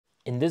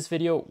In this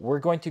video, we're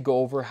going to go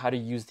over how to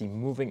use the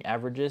moving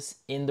averages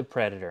in the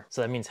Predator.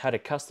 So that means how to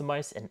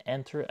customize and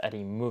enter at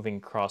a moving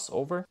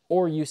crossover,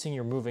 or using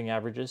your moving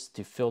averages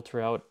to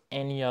filter out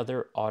any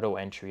other auto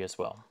entry as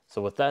well.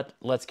 So with that,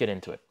 let's get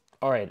into it.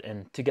 All right,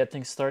 and to get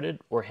things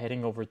started, we're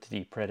heading over to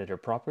the Predator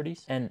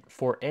properties. And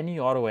for any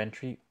auto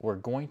entry, we're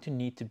going to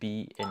need to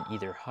be in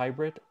either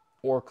hybrid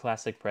or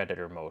classic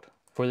Predator mode.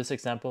 For this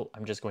example,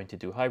 I'm just going to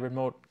do hybrid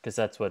mode because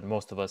that's what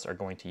most of us are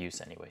going to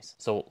use anyways.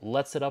 So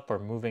let's set up our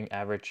moving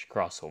average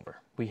crossover.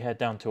 We head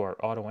down to our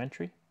auto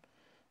entry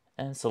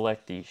and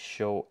select the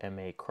show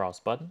MA cross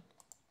button.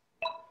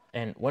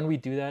 And when we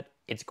do that,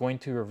 it's going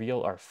to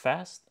reveal our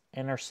fast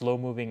and our slow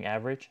moving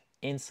average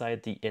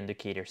inside the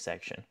indicator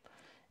section.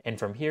 And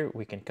from here,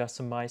 we can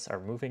customize our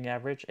moving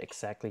average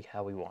exactly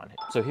how we want it.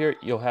 So here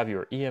you'll have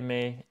your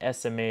EMA,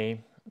 SMA,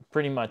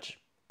 pretty much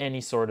any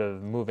sort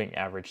of moving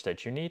average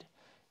that you need.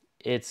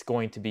 It's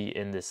going to be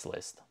in this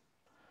list.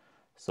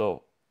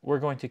 So we're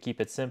going to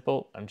keep it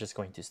simple. I'm just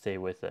going to stay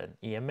with an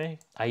EMA.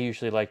 I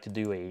usually like to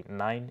do a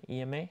 9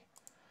 EMA.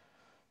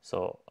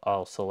 So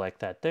I'll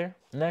select that there.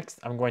 Next,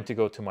 I'm going to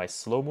go to my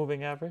slow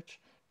moving average.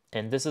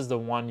 And this is the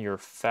one your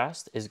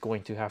fast is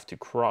going to have to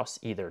cross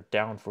either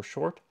down for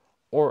short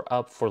or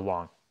up for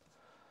long.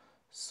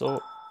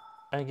 So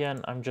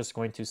again, I'm just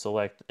going to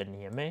select an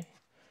EMA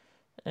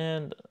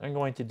and I'm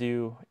going to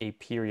do a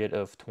period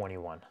of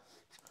 21.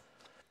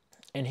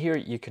 And here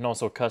you can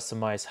also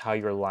customize how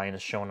your line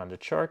is shown on the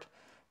chart.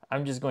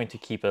 I'm just going to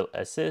keep it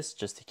as is,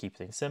 just to keep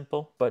things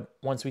simple. But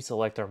once we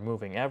select our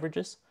moving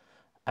averages,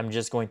 I'm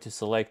just going to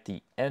select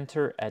the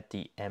enter at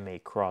the MA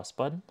cross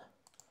button.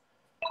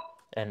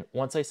 And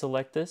once I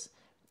select this,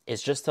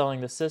 it's just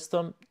telling the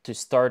system to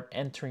start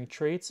entering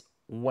trades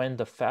when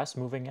the fast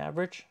moving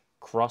average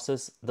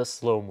crosses the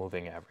slow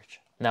moving average.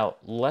 Now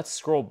let's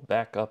scroll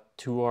back up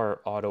to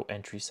our auto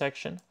entry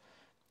section.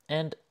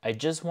 And I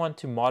just want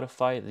to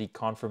modify the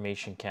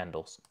confirmation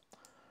candles.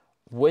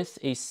 With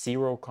a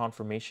 0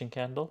 confirmation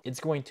candle, it's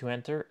going to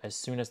enter as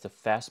soon as the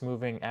fast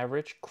moving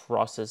average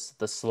crosses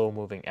the slow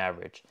moving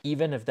average,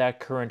 even if that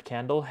current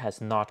candle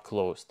has not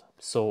closed.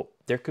 So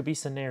there could be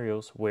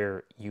scenarios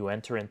where you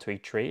enter into a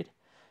trade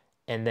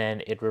and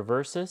then it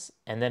reverses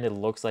and then it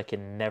looks like it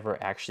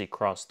never actually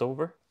crossed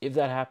over. If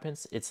that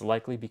happens, it's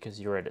likely because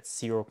you're at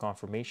 0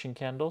 confirmation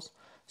candles.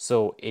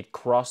 So it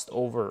crossed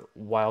over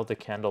while the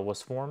candle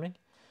was forming,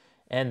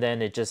 and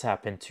then it just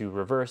happened to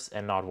reverse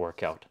and not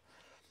work out.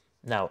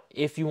 Now,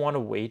 if you want to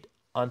wait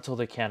until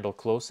the candle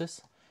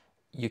closes,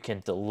 you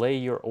can delay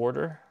your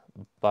order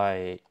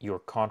by your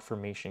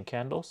confirmation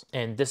candles.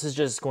 And this is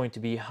just going to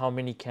be how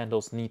many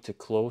candles need to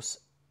close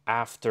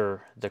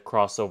after the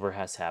crossover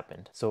has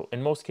happened. So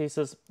in most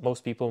cases,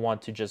 most people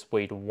want to just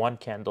wait 1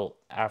 candle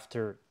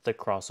after the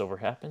crossover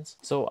happens.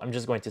 So I'm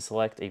just going to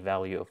select a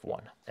value of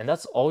 1. And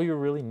that's all you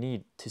really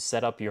need to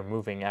set up your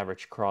moving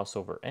average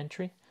crossover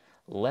entry.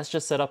 Let's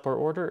just set up our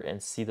order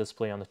and see this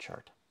play on the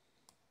chart.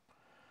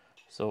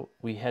 So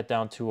we head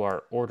down to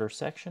our order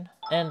section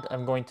and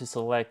I'm going to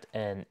select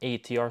an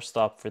ATR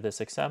stop for this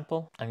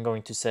example. I'm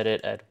going to set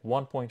it at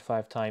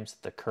 1.5 times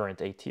the current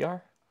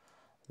ATR.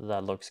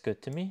 That looks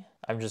good to me.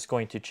 I'm just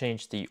going to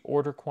change the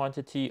order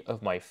quantity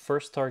of my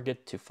first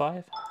target to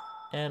 5,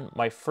 and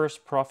my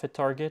first profit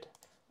target,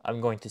 I'm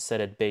going to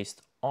set it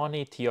based on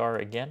ATR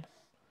again.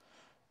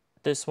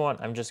 This one,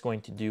 I'm just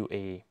going to do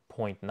a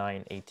 0.9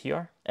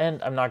 ATR,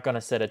 and I'm not going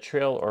to set a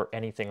trail or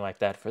anything like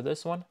that for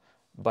this one,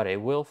 but I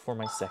will for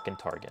my second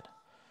target.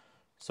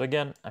 So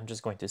again, I'm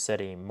just going to set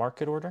a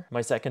market order.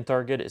 My second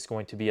target is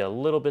going to be a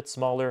little bit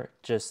smaller,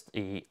 just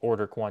a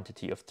order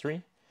quantity of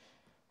 3.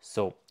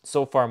 So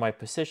far my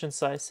position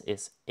size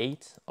is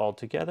 8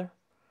 altogether.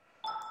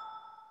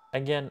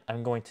 Again,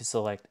 I'm going to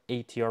select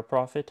ATR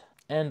profit,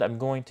 and I'm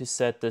going to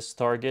set this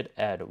target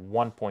at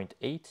 1.8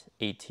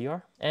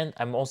 ATR, and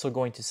I'm also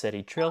going to set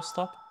a trail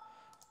stop.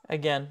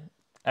 Again,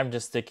 I'm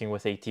just sticking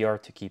with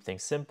ATR to keep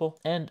things simple,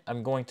 and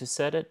I'm going to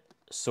set it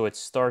so it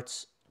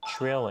starts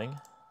trailing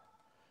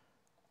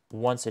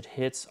once it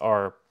hits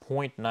our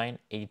 0.9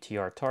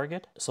 ATR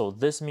target. So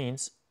this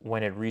means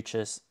when it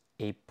reaches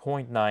a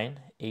 0.9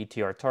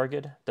 ATR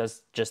target,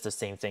 that's just the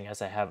same thing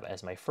as I have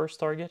as my first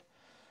target,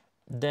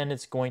 then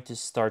it's going to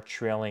start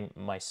trailing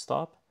my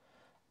stop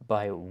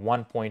by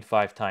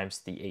 1.5 times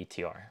the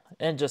ATR.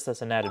 And just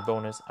as an added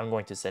bonus, I'm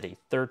going to set a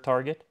third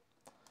target.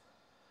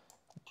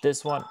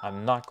 This one,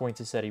 I'm not going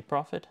to set a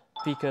profit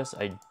because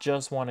I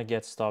just want to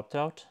get stopped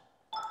out.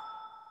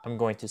 I'm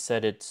going to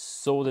set it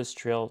so this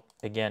trail,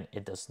 again,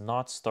 it does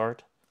not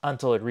start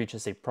until it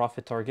reaches a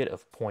profit target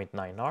of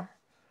 0.9R.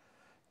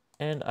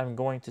 And I'm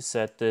going to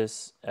set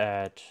this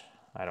at,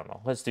 I don't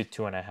know, let's do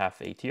 2.5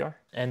 ATR.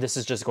 And this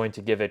is just going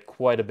to give it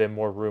quite a bit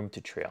more room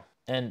to trail.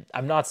 And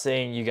I'm not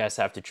saying you guys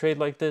have to trade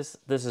like this.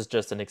 This is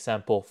just an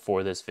example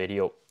for this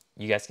video.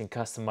 You guys can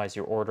customize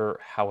your order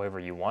however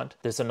you want.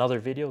 There's another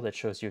video that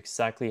shows you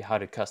exactly how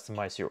to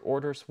customize your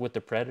orders with the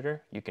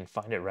Predator. You can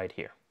find it right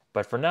here.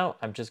 But for now,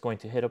 I'm just going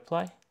to hit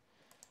apply.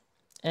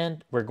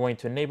 And we're going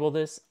to enable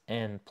this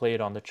and play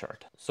it on the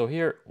chart. So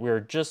here we're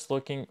just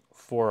looking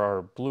for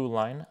our blue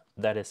line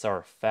that is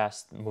our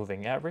fast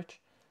moving average,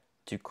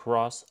 to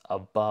cross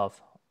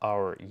above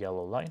our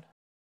yellow line.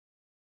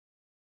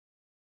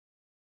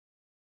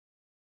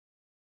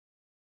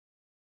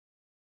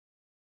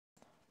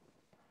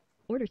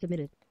 Order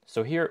submitted.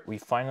 So here we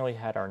finally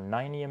had our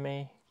 9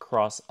 EMA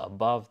cross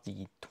above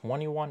the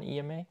 21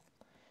 EMA.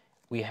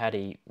 We had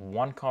a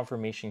 1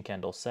 confirmation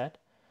candle set.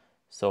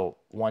 So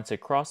once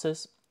it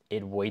crosses,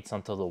 it waits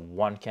until the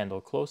 1 candle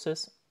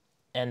closes,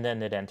 and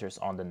then it enters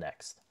on the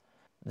next.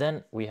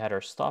 Then we had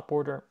our stop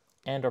order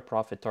and our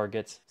profit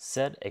targets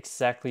set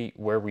exactly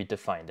where we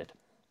defined it.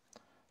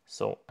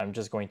 So I'm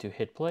just going to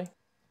hit play.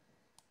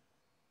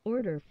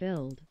 Order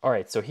filled. All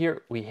right, so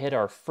here we hit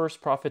our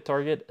first profit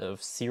target of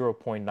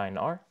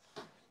 0.9R.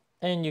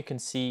 And you can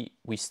see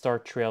we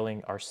start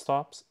trailing our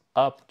stops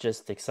up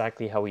just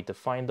exactly how we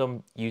defined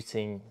them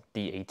using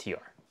the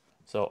ATR.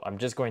 So I'm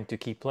just going to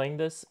keep playing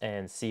this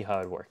and see how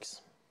it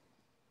works.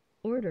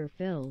 Order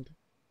filled.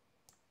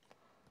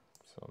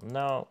 So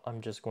now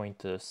I'm just going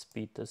to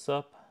speed this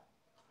up.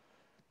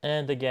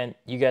 And again,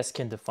 you guys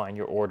can define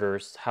your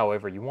orders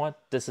however you want.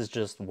 This is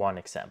just one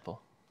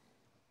example.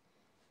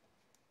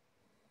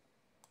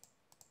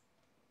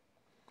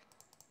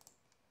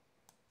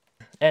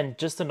 And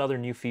just another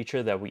new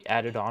feature that we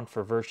added on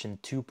for version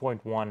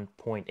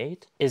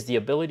 2.1.8 is the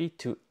ability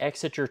to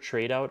exit your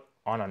trade out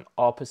on an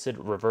opposite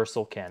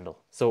reversal candle.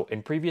 So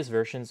in previous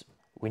versions,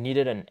 we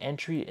needed an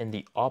entry in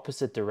the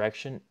opposite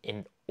direction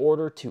in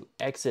order to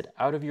exit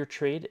out of your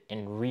trade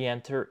and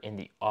re-enter in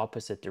the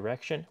opposite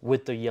direction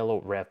with the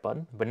yellow rev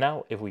button. But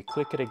now if we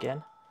click it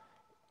again,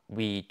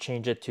 we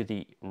change it to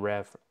the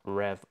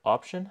rev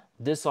option.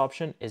 This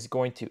option is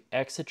going to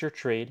exit your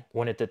trade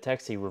when it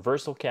detects a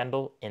reversal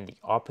candle in the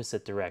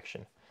opposite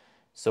direction.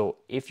 So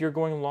if you're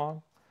going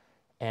long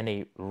and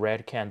a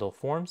red candle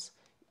forms,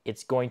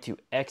 it's going to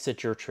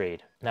exit your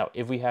trade. Now,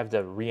 if we have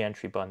the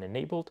re-entry button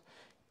enabled,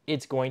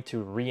 it's going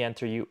to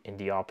re-enter you in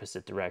the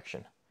opposite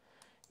direction.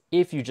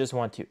 If you just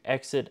want to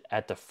exit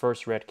at the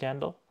first red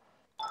candle,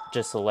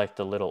 just select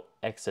the little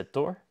exit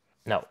door.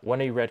 Now, when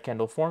a red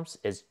candle forms,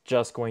 it's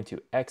just going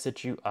to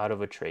exit you out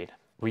of a trade,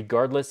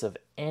 regardless of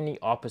any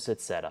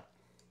opposite setup.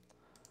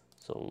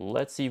 So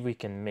let's see if we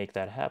can make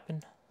that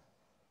happen.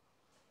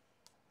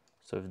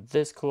 So if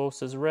this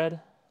closes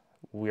red,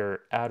 we're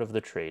out of the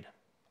trade.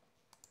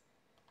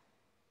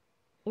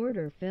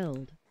 Order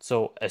filled.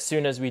 So as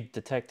soon as we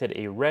detected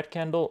a red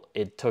candle,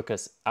 it took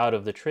us out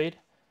of the trade.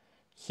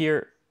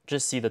 Here,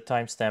 just see the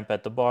timestamp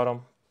at the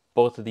bottom.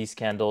 Both of these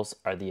candles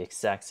are the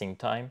exact same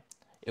time.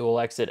 It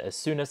will exit as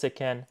soon as it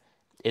can.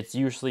 It's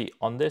usually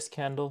on this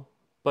candle,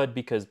 but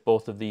because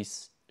both of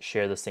these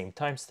share the same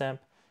timestamp,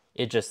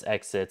 it just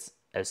exits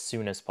as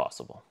soon as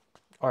possible.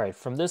 All right,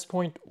 from this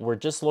point, we're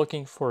just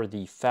looking for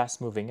the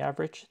fast moving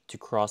average to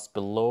cross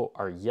below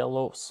our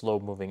yellow slow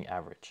moving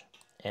average.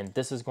 And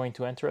this is going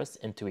to enter us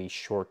into a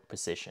short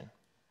position.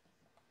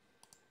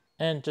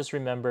 And just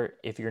remember,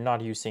 if you're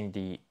not using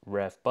the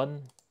rev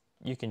button,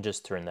 you can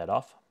just turn that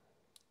off.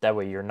 That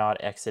way you're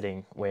not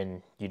exiting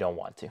when you don't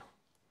want to.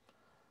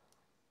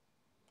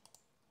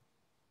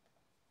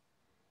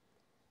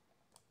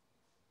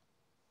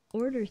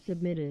 Order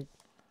submitted.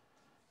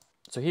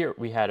 So here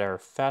we had our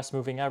fast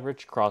moving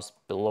average cross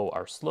below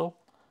our slow,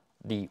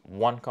 the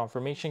 1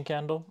 confirmation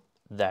candle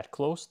that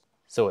closed.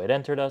 So it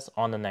entered us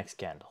on the next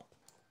candle.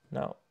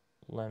 Now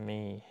let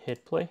me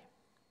hit play.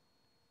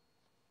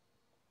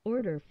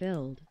 Order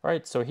filled. All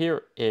right, so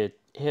here it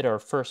hit our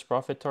first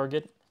profit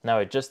target. Now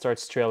it just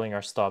starts trailing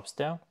our stops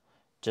down,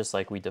 just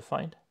like we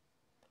defined.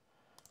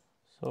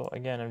 So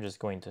again, I'm just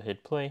going to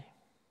hit play.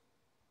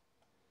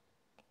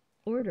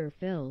 Order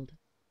filled.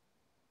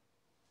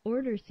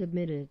 Order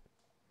submitted.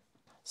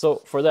 So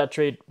for that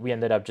trade, we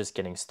ended up just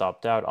getting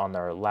stopped out on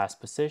our last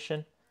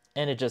position,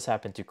 and it just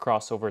happened to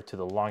cross over to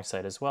the long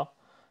side as well.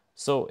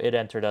 So it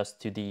entered us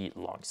to the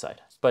long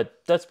side.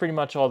 But that's pretty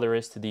much all there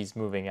is to these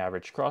moving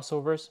average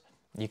crossovers.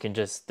 You can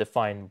just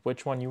define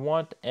which one you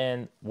want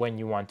and when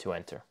you want to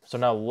enter. So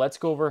now let's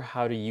go over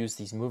how to use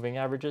these moving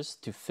averages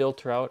to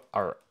filter out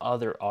our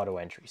other auto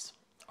entries.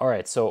 All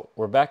right, so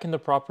we're back in the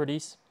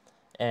properties.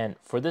 And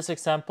for this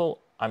example,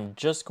 I'm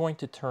just going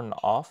to turn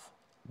off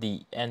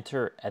the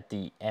enter at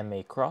the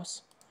MA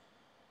cross.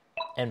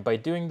 And by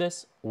doing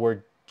this, we're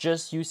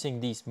just using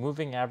these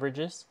moving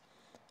averages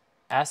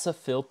as a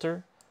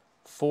filter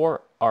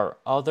for our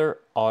other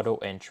auto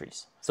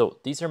entries. So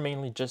these are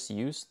mainly just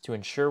used to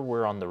ensure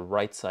we're on the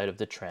right side of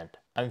the trend.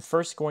 I'm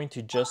first going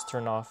to just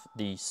turn off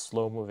the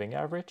slow moving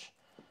average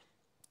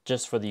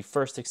just for the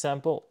first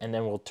example, and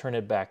then we'll turn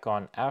it back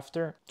on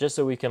after, just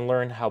so we can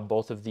learn how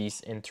both of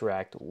these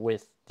interact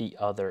with the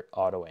other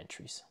auto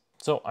entries.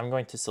 So I'm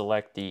going to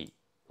select the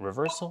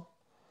reversal.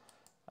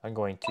 I'm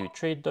going to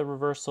trade the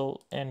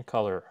reversal and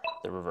color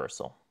the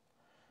reversal.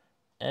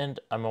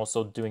 And I'm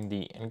also doing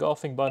the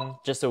engulfing button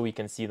just so we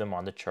can see them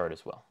on the chart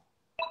as well.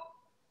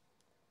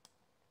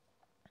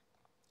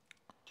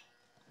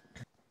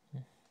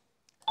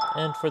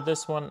 And for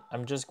this one,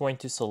 I'm just going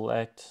to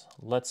select,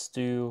 let's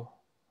just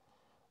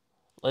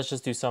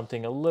do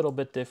something a little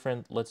bit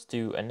different. Let's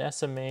do an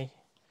SMA,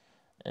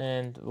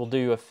 And we'll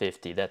do a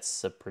 50.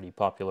 That's a pretty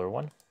popular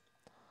one.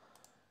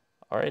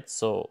 All right,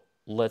 so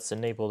let's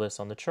enable this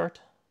on the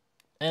chart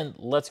and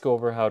let's go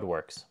over how it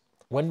works.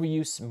 When we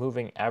use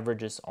moving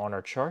averages on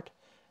our chart,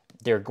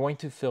 they're going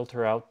to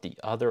filter out the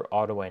other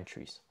auto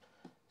entries.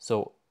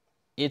 So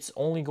it's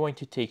only going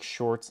to take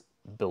shorts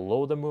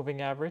below the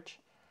moving average,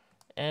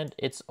 and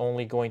it's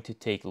only going to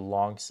take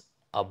longs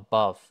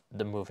above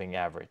the moving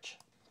average.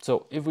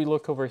 So if we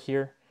look over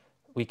here,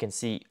 we can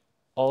see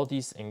all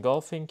these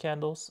engulfing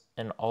candles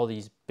and all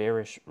these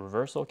bearish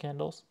reversal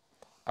candles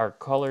are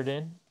colored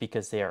in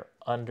because they are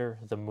under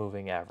the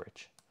moving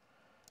average.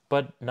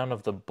 But none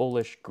of the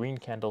bullish green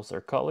candles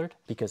are colored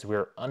because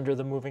we're under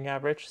the moving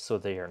average, so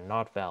they are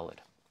not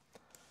valid.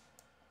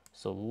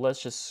 So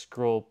let's just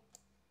scroll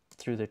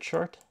through the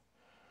chart.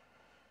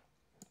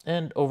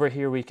 And over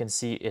here we can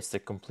see it's the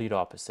complete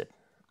opposite.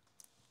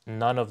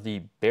 None of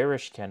the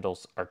bearish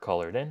candles are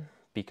colored in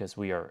because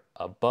we are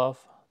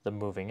above the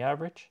moving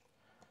average,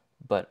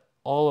 but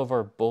all of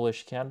our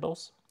bullish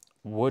candles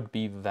would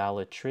be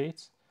valid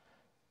trades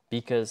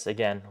because,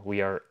 again,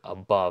 we are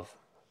above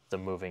the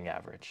moving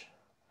average.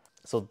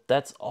 So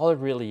that's all it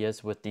really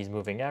is with these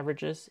moving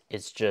averages.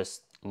 It's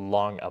just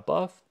long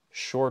above,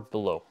 short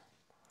below.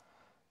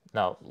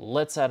 Now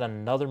let's add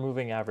another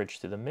moving average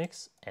to the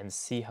mix and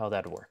see how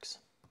that works.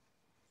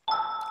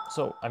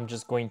 So I'm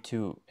just going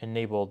to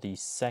enable the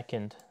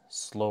second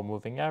slow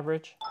moving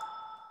average.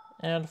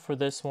 And for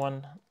this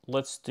one,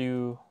 let's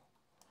do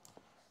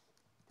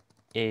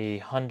a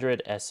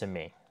 100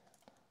 SMA.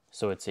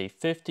 So it's a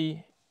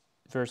 50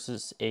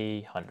 versus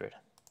a 100.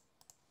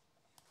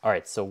 All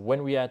right, so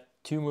when we add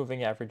two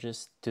moving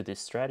averages to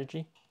this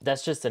strategy,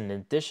 that's just an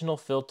additional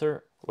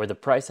filter where the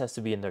price has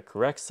to be in the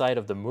correct side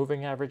of the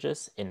moving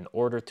averages in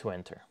order to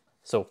enter.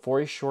 So for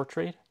a short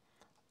trade,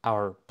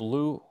 our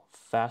blue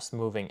fast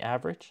moving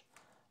average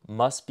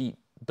must be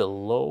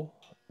below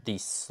the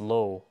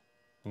slow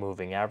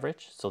moving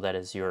average. So that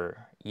is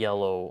your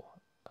yellow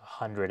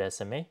 100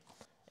 SMA.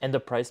 And the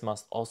price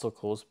must also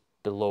close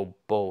below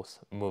both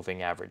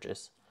moving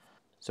averages.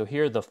 So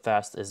here the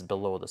fast is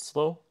below the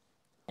slow,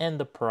 and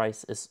the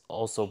price is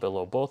also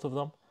below both of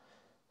them.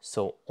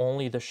 So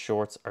only the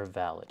shorts are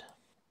valid.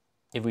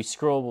 If we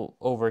scroll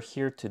over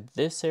here to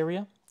this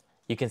area,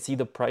 you can see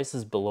the price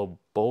is below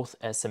both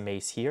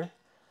SMAs here.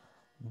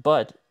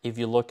 But if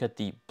you look at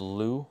the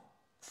blue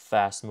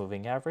fast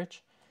moving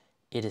average,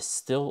 it is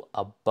still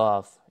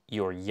above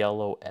your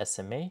yellow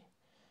SMA.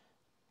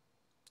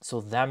 So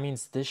that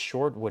means this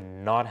short would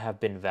not have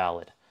been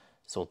valid.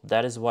 So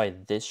that is why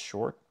this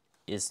short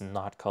is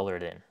not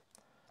colored in.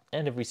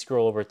 And if we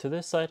scroll over to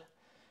this side,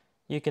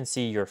 you can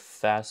see your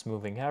fast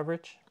moving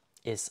average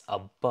is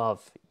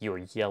above your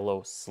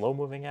yellow slow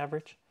moving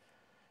average.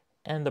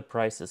 And the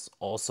price is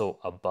also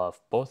above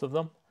both of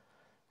them.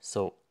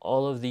 So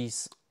all of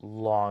these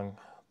long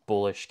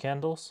bullish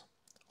candles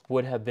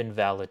would have been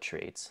valid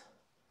trades.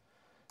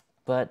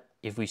 But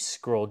if we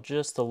scroll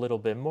just a little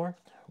bit more,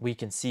 we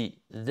can see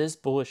this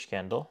bullish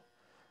candle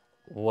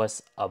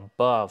was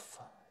above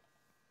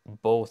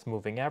both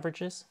moving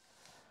averages,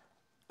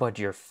 but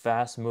your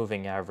fast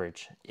moving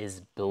average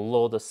is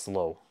below the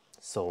slow.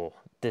 So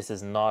this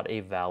is not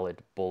a valid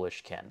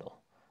bullish candle.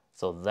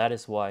 So that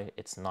is why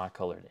it's not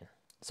colored in.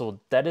 So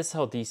that is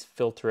how these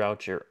filter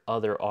out your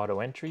other auto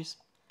entries.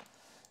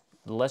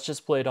 Let's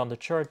just play it on the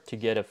chart to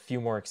get a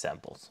few more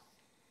examples.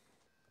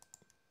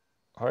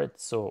 All right,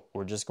 so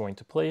we're just going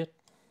to play it.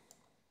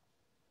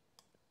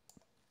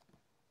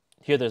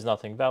 Here there's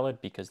nothing valid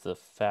because the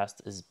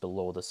fast is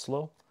below the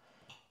slow,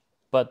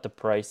 but the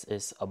price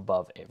is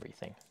above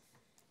everything.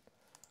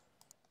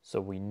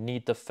 So we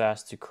need the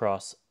fast to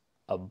cross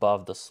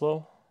above the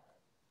slow.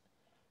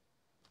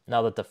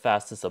 Now that the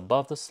fast is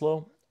above the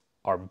slow,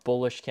 our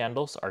bullish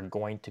candles are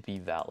going to be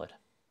valid.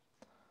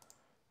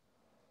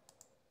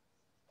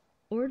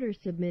 Order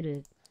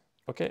submitted.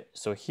 Okay,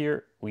 so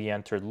here we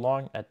entered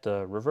long at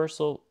the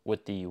reversal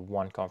with the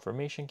one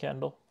confirmation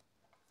candle.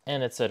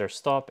 And it set our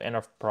stop and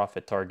our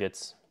profit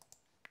targets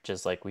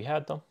just like we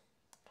had them.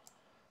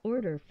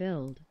 Order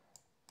filled.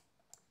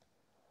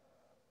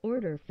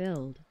 Order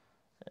filled.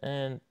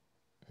 And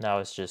now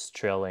it's just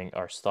trailing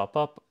our stop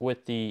up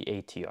with the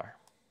ATR.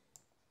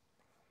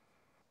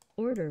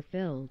 Order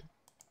filled.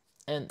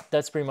 And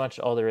that's pretty much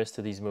all there is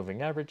to these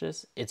moving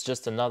averages. It's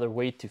just another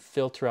way to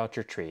filter out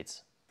your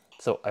trades.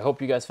 So I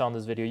hope you guys found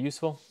this video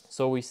useful. As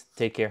always,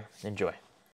 take care, enjoy.